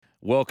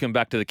Welcome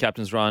back to the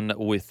Captain's Run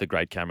with the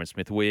great Cameron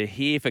Smith. We're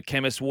here for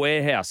Chemist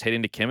Warehouse. Head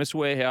into Chemist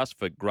Warehouse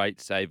for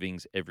great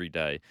savings every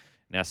day.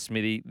 Now,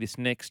 Smithy, this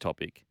next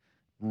topic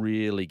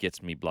really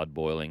gets me blood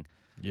boiling.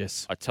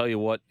 Yes. I tell you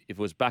what, if it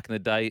was back in the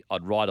day,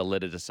 I'd write a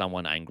letter to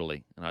someone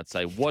angrily and I'd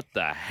say, what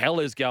the hell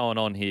is going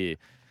on here?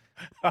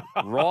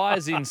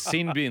 Rise in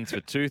sin bins for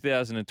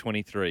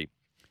 2023.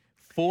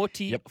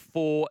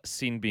 44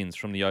 sin bins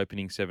from the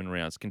opening 7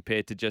 rounds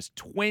compared to just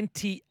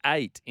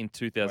 28 in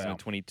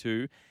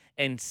 2022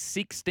 and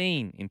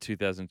 16 in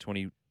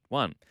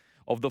 2021.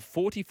 Of the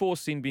 44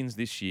 sin bins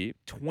this year,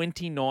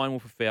 29 were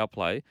for foul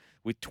play,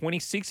 with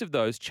 26 of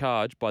those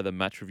charged by the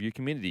match review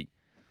committee.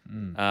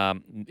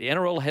 The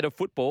NRL head of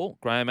football,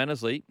 Graham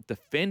Annesley,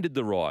 defended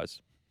the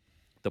rise.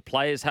 The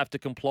players have to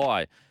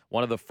comply.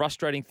 One of the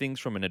frustrating things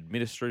from an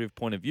administrative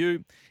point of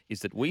view is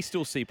that we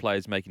still see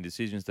players making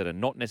decisions that are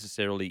not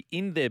necessarily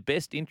in their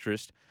best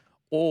interest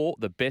or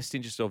the best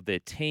interest of their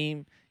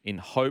team in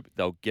hope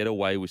they'll get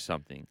away with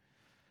something.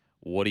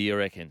 What do you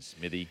reckon,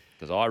 Smithy?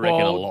 Because I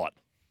reckon a lot.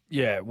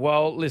 Yeah,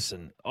 well,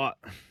 listen,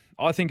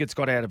 I think it's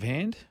got out of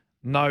hand,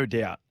 no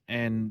doubt.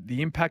 And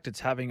the impact it's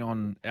having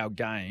on our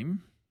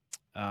game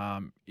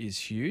is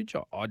huge.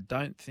 I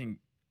don't think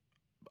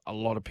a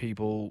lot of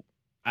people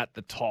at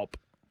the top,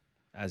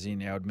 as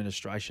in our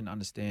administration,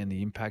 understand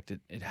the impact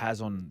it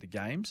has on the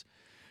games.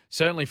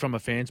 Certainly from a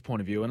fan's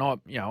point of view. And I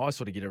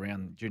sort of get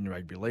around junior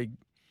rugby league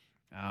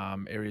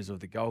areas of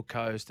the Gold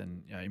Coast,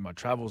 and in my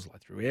travels,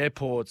 like through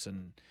airports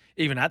and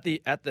even at the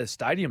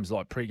stadiums,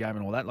 like pre-game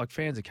and all that, like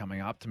fans are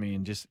coming up to me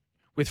and just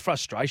with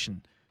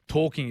frustration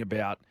talking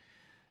about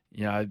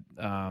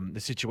the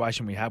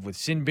situation we have with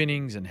sin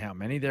binnings and how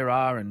many there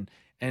are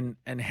and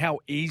how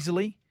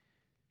easily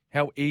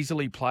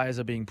players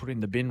are being put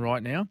in the bin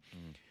right now.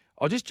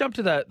 I'll just jump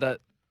to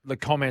the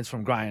comments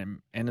from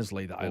Graham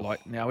Annesley though. Oh.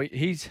 Like now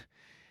he's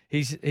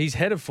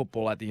head of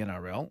football at the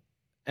NRL,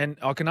 and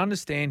I can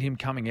understand him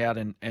coming out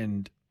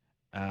and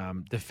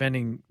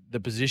defending the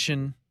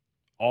position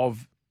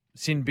of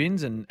sin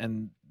bins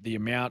and the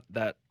amount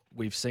that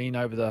we've seen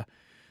over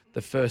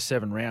the first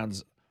 7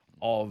 rounds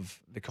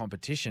of the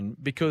competition,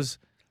 because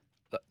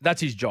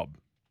that's his job.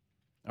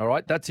 All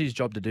right, that's his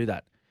job to do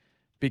that.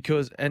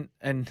 Because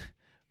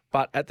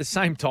but at the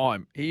same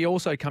time, he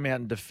also come out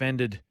and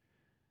defended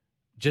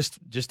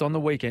just on the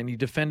weekend. He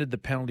defended the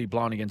penalty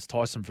blown against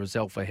Tyson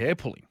Frizzell for hair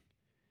pulling.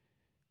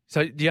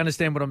 So do you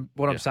understand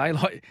what I'm saying?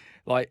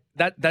 Like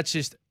that's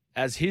just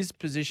as his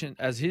position,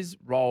 as his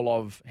role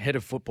of head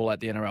of football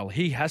at the NRL,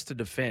 he has to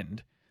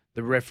defend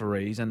the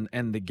referees and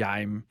the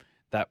game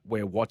that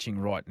we're watching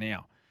right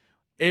now.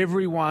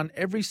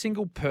 Every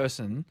single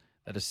person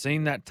that has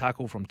seen that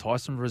tackle from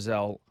Tyson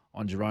Frizzell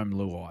on Jerome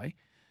Luai,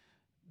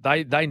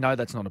 they know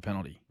that's not a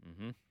penalty.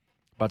 Mm-hmm.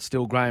 But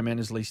still, Graham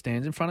Annesley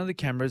stands in front of the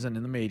cameras and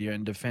in the media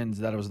and defends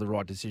that it was the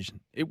right decision.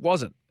 It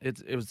wasn't.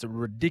 It was a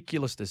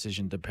ridiculous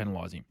decision to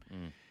penalise him.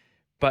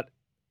 But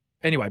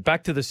anyway,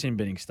 back to the sin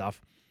binning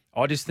stuff.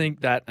 I just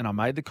think that, and I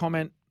made the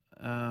comment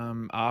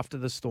after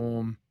the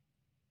Storm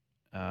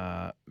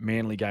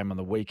Manly game on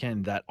the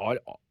weekend, that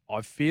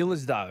I feel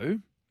as though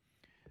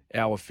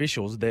our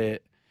officials, they're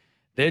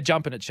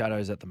jumping at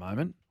shadows at the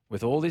moment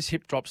with all this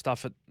hip drop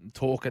stuff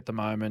talk at the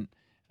moment.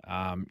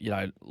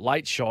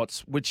 Late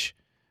shots, which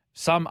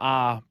some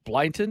are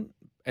blatant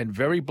and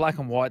very black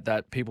and white,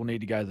 that people need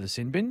to go to the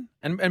sin bin,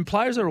 and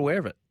players are aware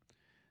of it.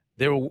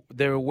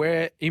 They're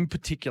aware in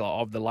particular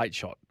of the late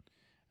shot.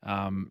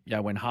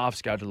 When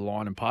halves go to the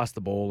line and pass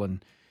the ball,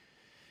 and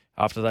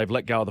after they've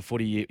let go of the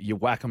footy, you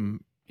whack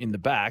them in the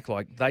back.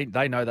 Like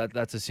they know that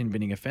that's a sin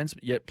binning offence,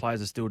 but yet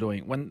players are still doing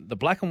it. When the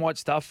black and white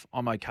stuff,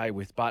 I'm okay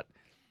with, but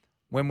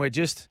when we're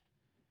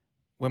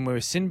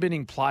sin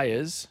binning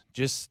players,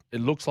 just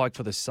it looks like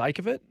for the sake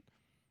of it,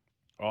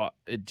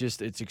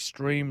 it's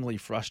extremely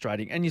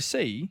frustrating. And you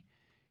see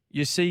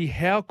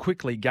how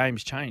quickly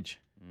games change.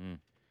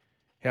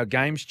 How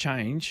games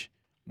change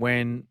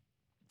when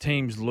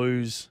teams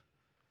lose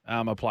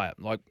a player.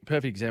 Like,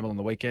 perfect example on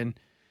the weekend,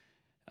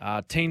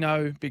 Big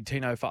Tino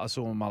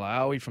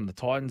Fa'asuamaleaui from the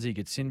Titans, he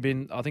gets sin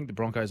bin. I think the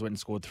Broncos went and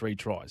scored 3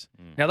 tries.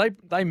 Now,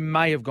 they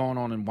may have gone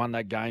on and won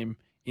that game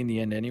in the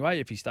end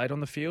anyway if he stayed on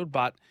the field,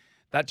 but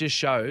that just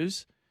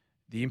shows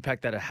the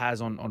impact that it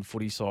has on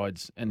footy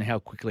sides and how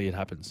quickly it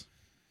happens.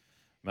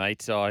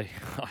 Mate, I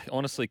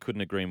honestly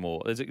couldn't agree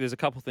more. There's a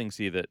couple of things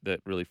here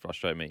that really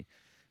frustrate me.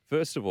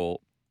 First of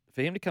all,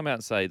 for him to come out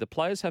and say the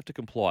players have to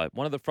comply.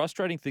 One of the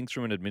frustrating things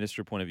from an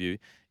administrative point of view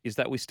is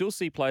that we still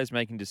see players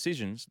making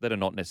decisions that are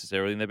not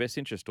necessarily in their best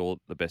interest or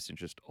the best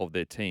interest of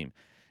their team,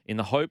 in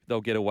the hope they'll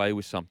get away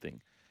with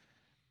something.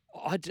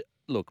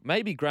 Look,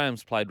 maybe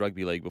Graham's played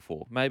rugby league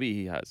before. Maybe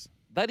he has.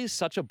 That is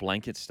such a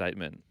blanket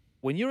statement.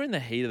 When you're in the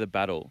heat of the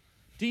battle,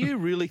 do you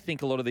really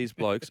think a lot of these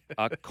blokes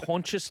are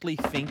consciously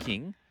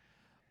thinking,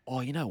 oh,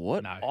 you know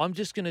what? No. I'm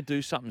just going to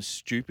do something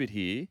stupid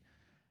here.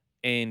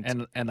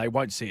 And they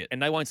won't see it.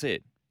 And they won't see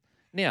it.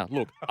 Now,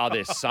 look, are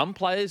there some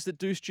players that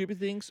do stupid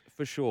things?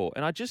 For sure.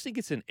 And I just think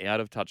it's an out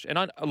of touch.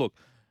 And look,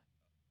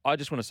 I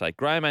just want to say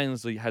Graham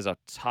Ainsley has a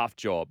tough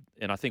job,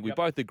 and I think we Yep.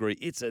 both agree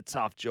it's a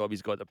tough job.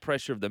 He's got the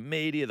pressure of the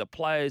media, the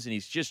players, and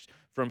he's just,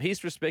 from his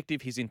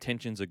perspective, his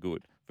intentions are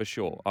good, for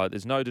sure.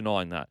 There's no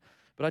denying that.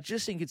 But I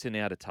just think it's an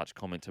out-of-touch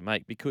comment to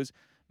make because,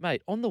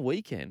 mate, on the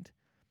weekend,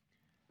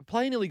 a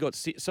player nearly got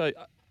so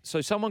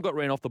someone got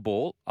ran off the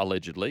ball,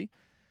 allegedly.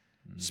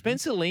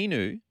 Spencer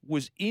Leniu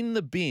was in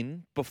the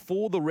bin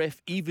before the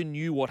ref even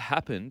knew what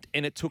happened,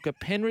 and it took a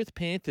Penrith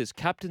Panthers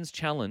captain's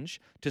challenge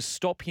to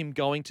stop him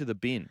going to the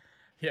bin.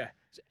 Yeah.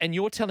 And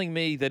you're telling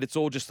me that it's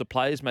all just the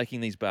players making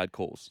these bad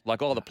calls?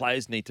 Like, oh, the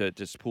players need to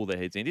just pull their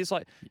heads in. It's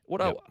like,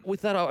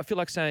 with that, I feel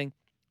like saying,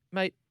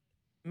 mate,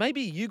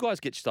 maybe you guys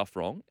get stuff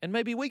wrong, and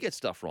maybe we get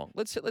stuff wrong.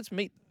 Let's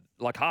meet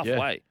like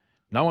halfway. Yeah.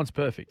 No one's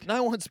perfect.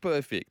 No one's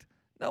perfect.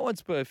 No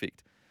one's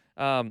perfect.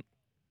 And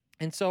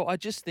so I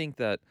just think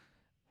that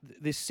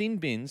the sin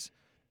bins,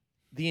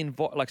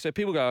 so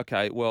people go,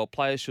 okay, well,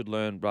 players should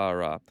learn, rah,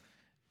 rah.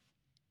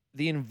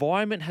 The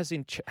environment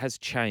has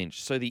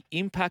changed. So the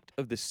impact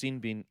of the sin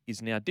bin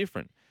is now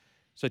different.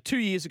 So 2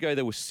 years ago,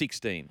 there was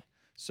 16.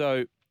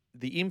 So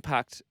the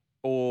impact,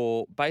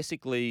 or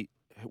basically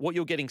what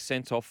you're getting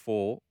sent off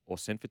for, or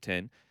sent for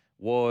 10,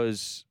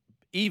 was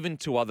even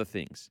to other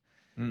things.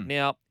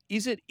 Now,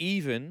 is it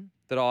even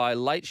that I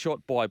late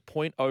shot by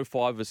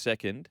 0.05 of a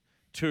second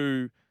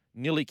to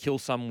nearly kill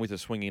someone with a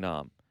swinging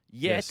arm?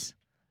 Yet,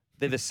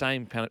 they're the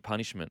same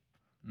punishment.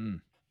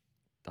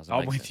 Doesn't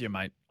I'm make with sense. you,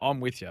 mate. I'm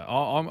with you.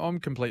 I'm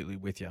completely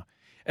with you.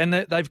 And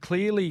they've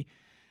clearly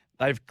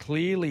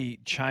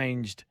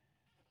changed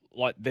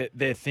like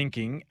their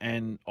thinking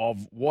and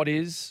of what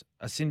is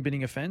a sin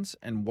binning offence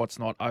and what's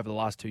not over the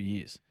last 2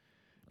 years.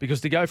 Because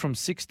to go from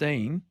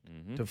 16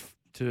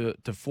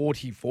 to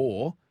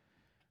 44,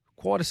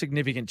 quite a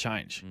significant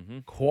change.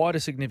 Quite a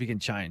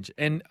significant change.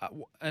 And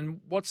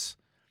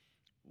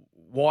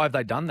why have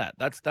they done that?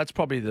 That's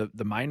probably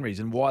the main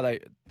reason. Why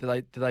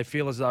do they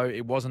feel as though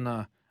it wasn't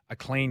a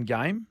clean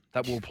game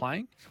that we were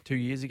playing 2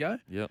 years ago?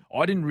 Yep.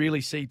 I didn't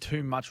really see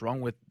too much wrong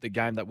with the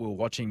game that we were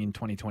watching in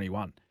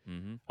 2021.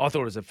 I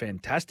thought it was a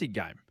fantastic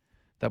game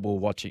that we were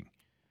watching,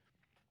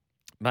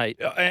 Mate.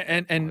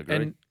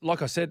 And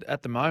like I said,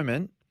 at the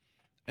moment,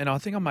 and I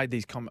think I made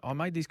these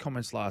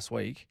comments last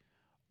week.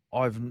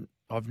 I've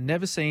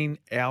never seen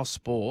our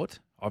sport.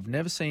 I've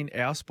never seen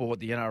our sport,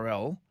 the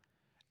NRL,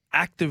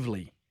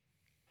 actively,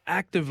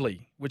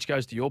 which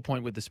goes to your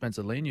point with the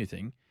Spencer Leniu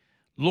thing,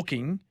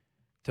 looking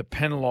to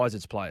penalise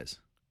its players.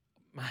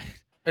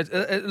 Mate.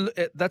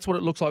 That's what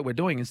it looks like we're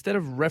doing. Instead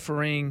of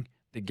refereeing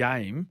the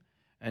game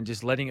and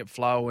just letting it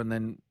flow and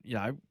then,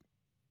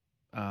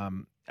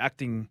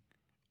 acting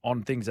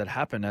on things that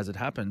happen as it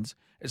happens,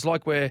 it's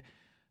like where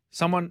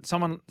someone's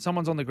on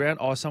the ground,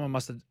 someone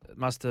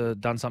must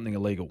have done something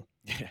illegal.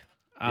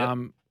 Yeah.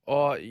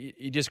 Or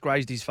he just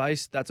grazed his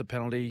face, that's a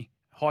penalty.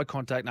 High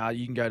contact,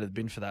 you can go to the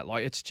bin for that.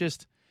 Like, it's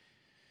just...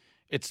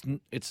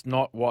 It's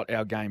not what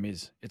our game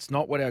is. It's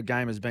not what our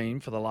game has been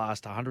for the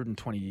last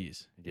 120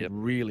 years. Yep. It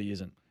really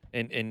isn't.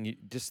 And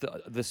just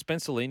the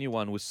Spencer Leniu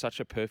one was such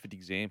a perfect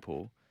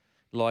example.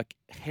 Like,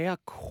 how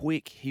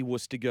quick he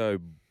was to go,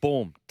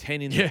 boom,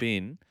 10 in the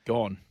bin.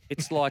 Gone.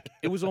 It's like,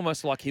 it was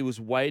almost like he was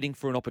waiting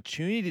for an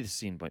opportunity to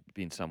sin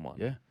bin someone.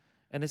 Yeah.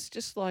 And it's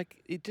just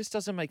like, it just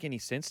doesn't make any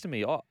sense to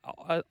me.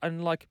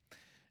 And like,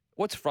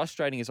 what's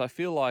frustrating is I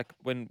feel like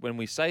when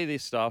we say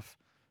this stuff,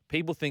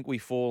 people think we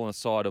fall on the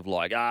side of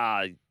like,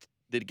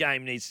 the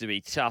game needs to be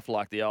tough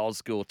like the old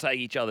school, take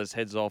each other's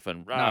heads off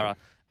and rah, No. rah.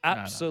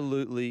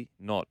 Absolutely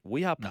not.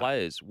 We are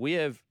players. We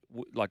have,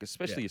 like,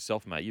 especially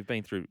yourself, mate, you've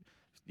been through,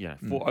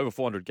 over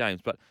 400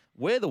 games, but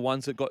we're the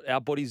ones that got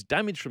our bodies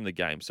damaged from the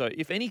game. So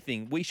if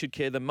anything, we should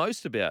care the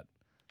most about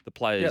the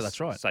players'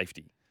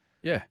 safety.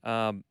 Yeah.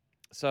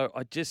 So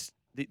I just,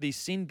 these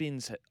sin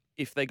bins,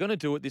 if they're going to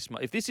do it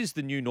if this is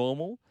the new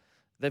normal,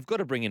 they've got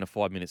to bring in a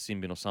 5-minute sin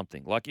bin or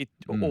something. Like it,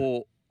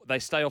 or they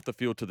stay off the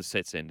field to the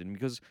sets end, and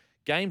because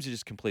games are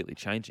just completely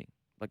changing.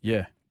 Like,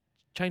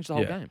 change the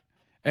whole game.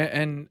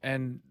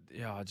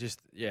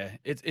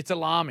 It's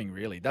alarming,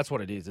 really. That's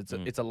what it is.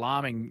 It's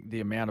alarming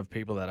the amount of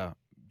people that are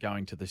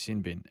going to the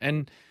sin bin.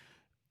 And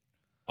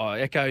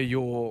I echo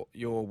your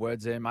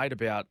words there, mate,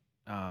 about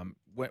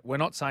we're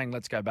not saying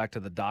let's go back to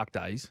the dark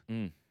days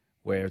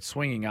where it's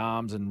swinging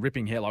arms and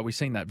ripping hair. Like, we've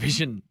seen that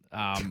vision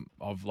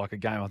of like a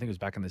game, I think it was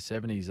back in the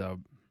 70s,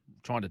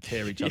 trying to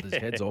tear each other's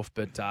heads off.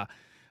 But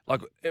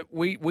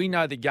we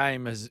know the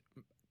game has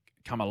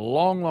come a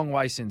long, long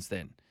way since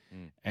then.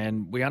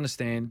 And we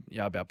understand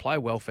about player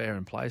welfare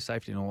and player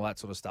safety and all that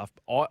sort of stuff.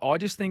 I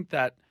just think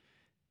that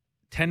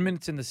 10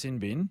 minutes in the sin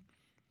bin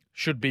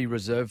should be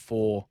reserved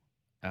for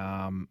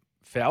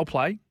foul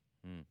play,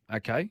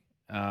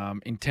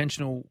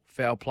 intentional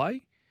foul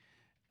play,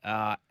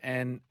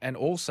 and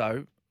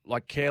also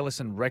like careless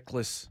and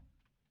reckless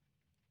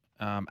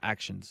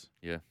actions,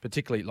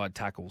 particularly like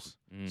tackles.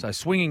 So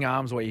swinging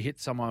arms where you hit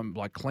someone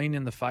like clean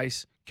in the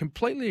face,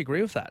 completely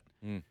agree with that.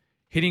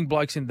 Hitting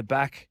blokes in the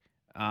back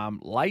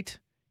late,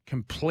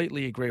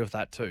 completely agree with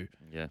that too.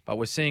 Yeah. But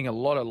we're seeing a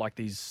lot of like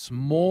these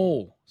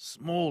small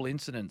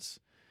incidents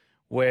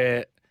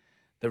where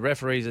the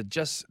referees are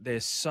they're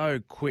so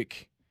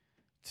quick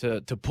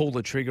to pull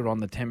the trigger on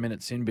the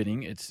 10-minute sin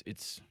binning.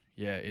 It's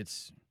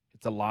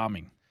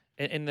alarming.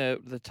 And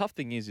the tough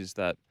thing is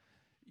that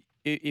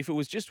if it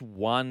was just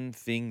one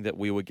thing that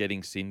we were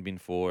getting sin bin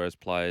for as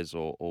players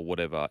or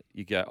whatever,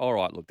 you go, all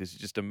right, look, this is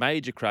just a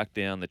major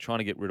crackdown. They're trying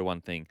to get rid of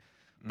one thing.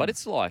 But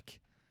it's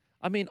like,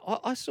 I mean,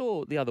 I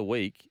saw the other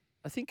week,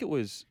 I think it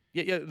was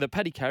the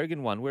Paddy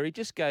Carrigan one where he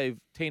just gave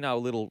Tino a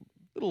little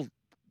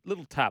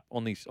tap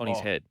on his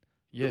head.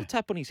 Yeah. Little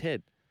tap on his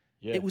head.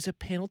 Yeah. It was a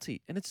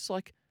penalty. And it's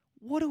like,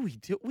 what do we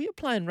do? We are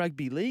playing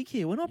rugby league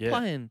here. We're not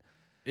playing.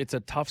 It's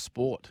a tough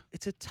sport.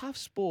 It's a tough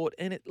sport,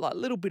 and it like a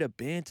little bit of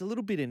banter, a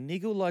little bit of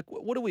niggle. Like,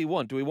 what do we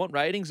want? Do we want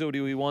ratings, or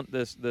do we want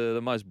the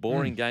most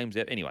boring games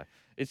ever? Anyway,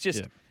 it's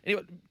just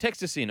anyway.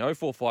 Text us in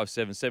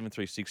 0457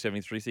 736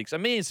 736.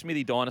 Me and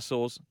Smithy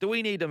dinosaurs. Do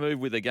we need to move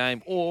with the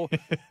game, or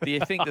do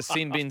you think the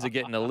sin bins are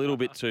getting a little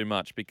bit too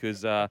much?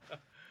 Because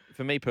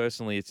for me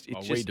personally, it's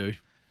just we do.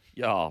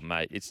 Oh,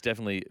 mate, it's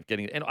definitely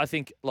getting. And I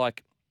think I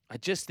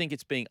just think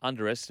it's being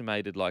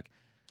underestimated.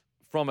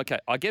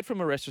 I get from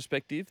a rest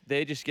perspective,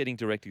 they're just getting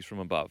directives from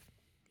above.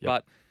 Yep.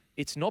 But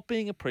it's not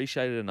being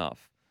appreciated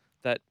enough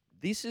that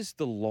this is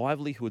the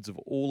livelihoods of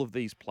all of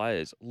these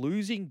players.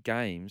 Losing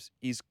games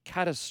is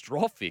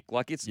catastrophic.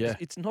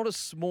 It's not a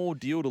small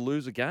deal to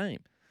lose a game.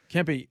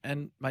 Kempy,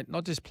 and mate,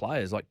 not just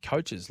players, like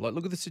coaches. Like,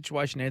 look at the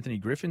situation Anthony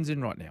Griffin's in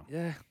right now.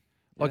 Yeah.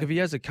 Like, if they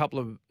have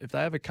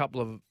a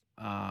couple of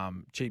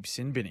cheap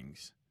sin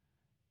binnings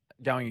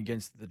going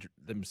against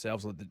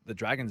themselves or the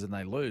Dragons and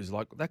they lose,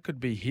 like that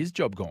could be his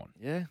job gone.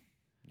 Yeah.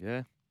 You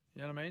know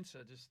what I mean? So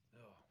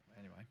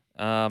anyway.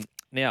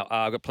 Now,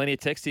 I've got plenty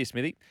of text here,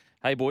 Smithy.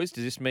 Hey, boys,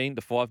 does this mean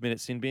the 5-minute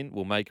sin bin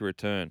will make a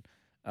return?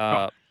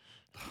 What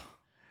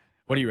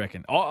do you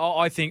reckon?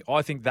 I think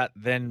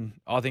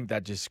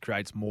that just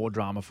creates more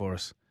drama for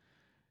us.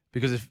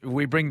 Because if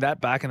we bring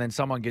that back and then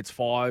someone gets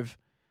 5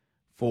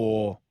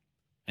 for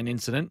an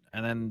incident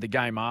and then the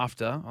game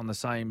after on the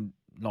same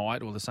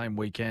night or the same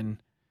weekend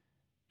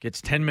gets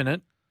 10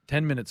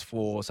 minutes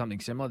for something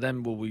similar,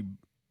 then will we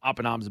up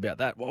in arms about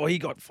that? Well, he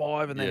got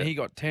 5 and then he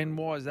got 10.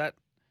 Why is that?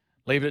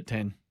 Leave it at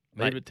 10.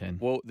 Leave it at 10.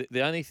 Well,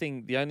 the only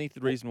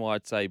reason why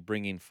I'd say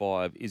bring in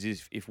 5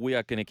 is if we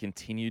are going to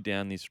continue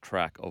down this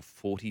track of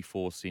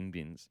 44 sin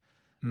bins,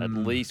 at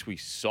least we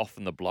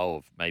soften the blow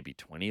of maybe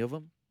 20 of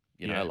them.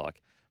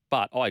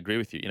 But I agree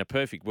with you. In a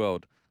perfect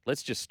world,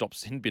 let's just stop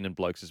sin binning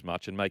blokes as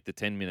much and make the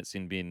 10-minute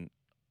sin bin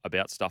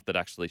about stuff that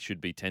actually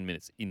should be 10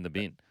 minutes in the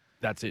bin.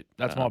 That's it.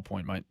 That's my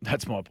point, mate.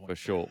 That's my point.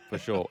 For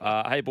sure.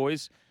 Hey,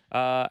 boys,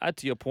 add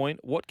to your point,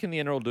 what can the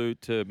NRL do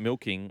to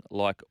milking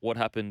like what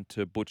happened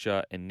to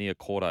Butcher and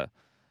Niokota?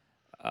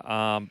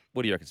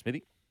 What do you reckon,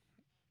 Smithy?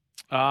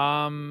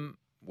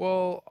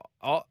 Well,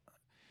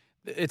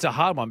 it's a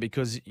hard one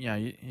because,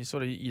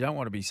 you don't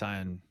want to be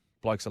saying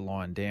blokes are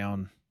lying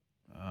down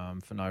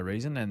for no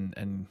reason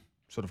and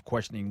sort of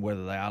questioning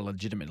whether they are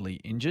legitimately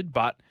injured.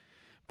 But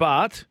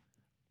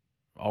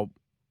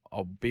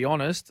I'll be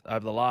honest,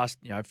 over the last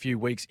few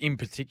weeks in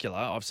particular,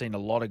 I've seen a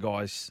lot of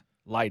guys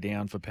lay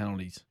down for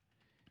penalties.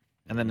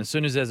 And then as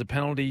soon as there's a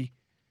penalty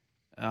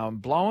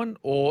blown,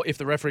 or if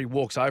the referee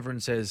walks over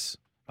and says,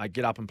 mate,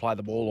 get up and play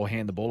the ball or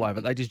hand the ball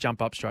over, they just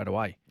jump up straight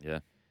away. Yeah.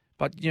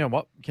 But you know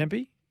what,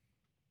 Kempy?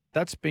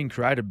 That's been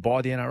created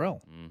by the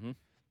NRL. Mm-hmm.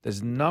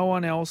 There's no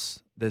one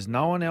else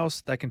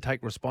that can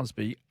take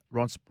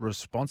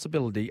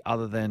responsibility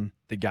other than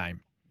the game.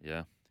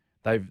 Yeah.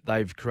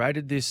 They've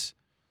created this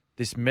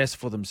mess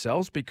for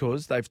themselves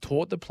because they've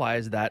taught the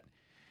players that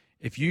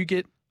if you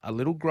get a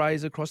little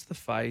graze across the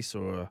face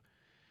or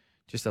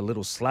just a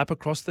little slap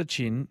across the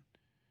chin,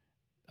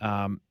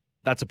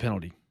 that's a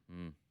penalty.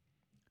 Mm.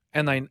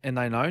 And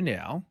they know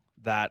now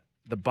that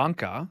the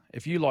bunker,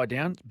 if you lie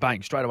down,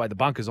 bang, straight away the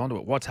bunker's onto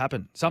it. What's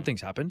happened?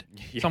 Something's happened.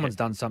 Yeah. Someone's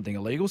done something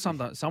illegal.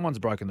 Someone's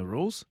broken the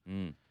rules.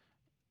 Mm.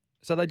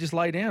 So they just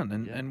lay down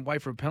and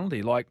wait for a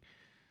penalty. Like,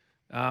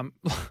 on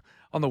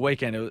the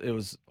weekend, it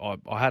was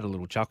I had a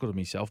little chuckle to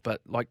myself, but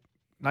like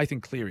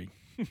Nathan Cleary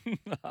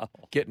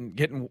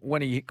getting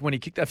when he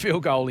kicked that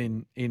field goal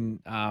in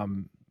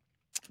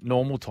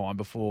normal time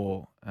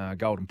before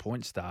Golden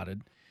Point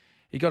started,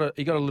 he got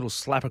a little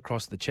slap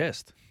across the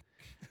chest,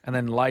 and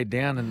then laid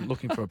down and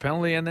looking for a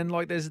penalty, and then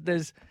like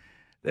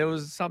there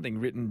was something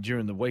written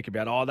during the week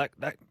about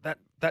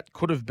that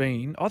could have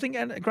been, I think,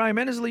 and Graham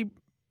Annesley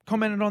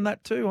commented on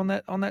that too on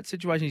that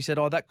situation. He said,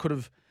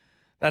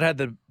 that had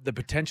the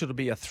potential to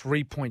be a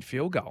 3-point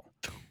field goal.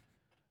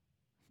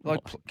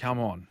 Like, come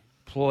on,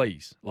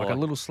 please. Like a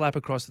little slap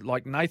across.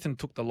 Like, Nathan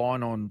took the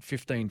line on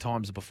 15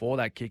 times before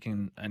that kick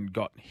and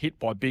got hit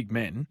by big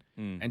men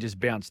and just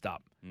bounced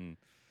up. Mm.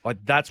 Like,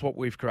 that's what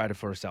we've created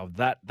for ourselves.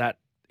 That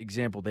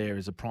example there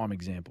is a prime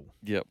example.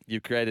 Yep.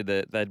 You created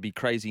they'd be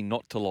crazy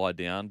not to lie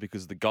down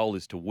because the goal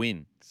is to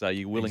win. So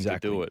you're willing to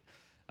do it.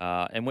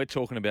 And we're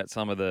talking about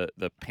some of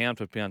the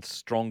pound-for-pound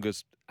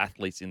strongest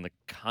athletes in the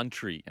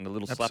country, and a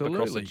little slap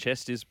across the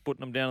chest is putting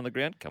them down on the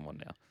ground. Come on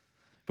now.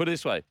 Put it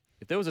this way.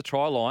 If there was a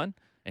try line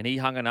and he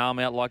hung an arm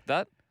out like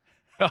that,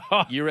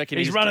 You reckon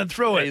He's running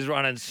through it? He's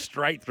running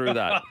straight through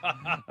that.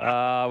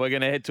 We're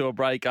going to head to a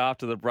break.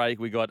 After the break,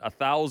 we got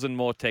 1,000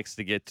 more texts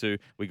to get to.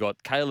 We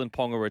got Kalen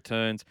Ponga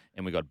returns,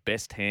 and we got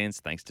best hands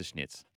thanks to Schnitz.